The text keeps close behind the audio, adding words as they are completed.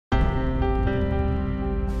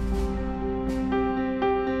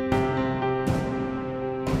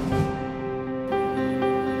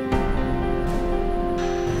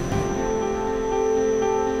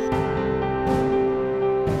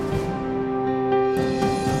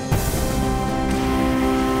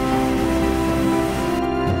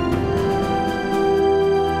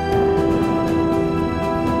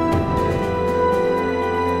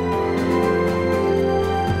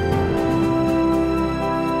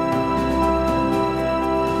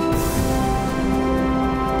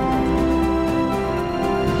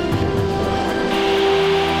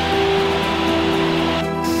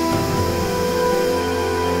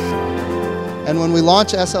we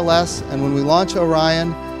launch SLS and when we launch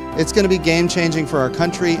Orion, it's going to be game-changing for our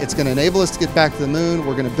country. It's going to enable us to get back to the moon.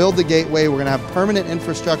 We're going to build the gateway. We're going to have permanent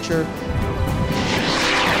infrastructure.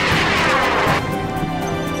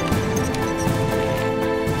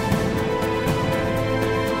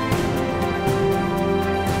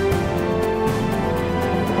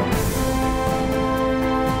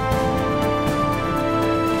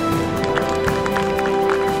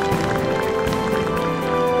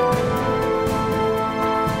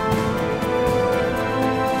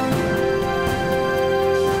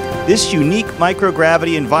 This unique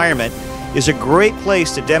microgravity environment is a great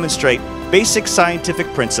place to demonstrate basic scientific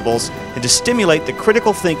principles and to stimulate the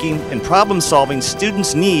critical thinking and problem-solving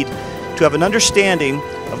students need to have an understanding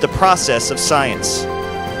of the process of science.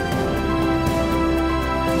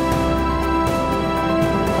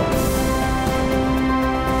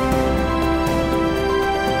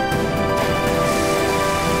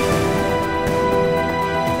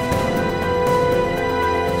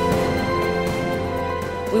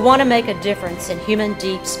 We want to make a difference in human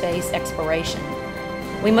deep space exploration.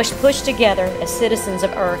 We must push together as citizens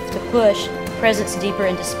of Earth to push presence deeper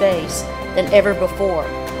into space than ever before.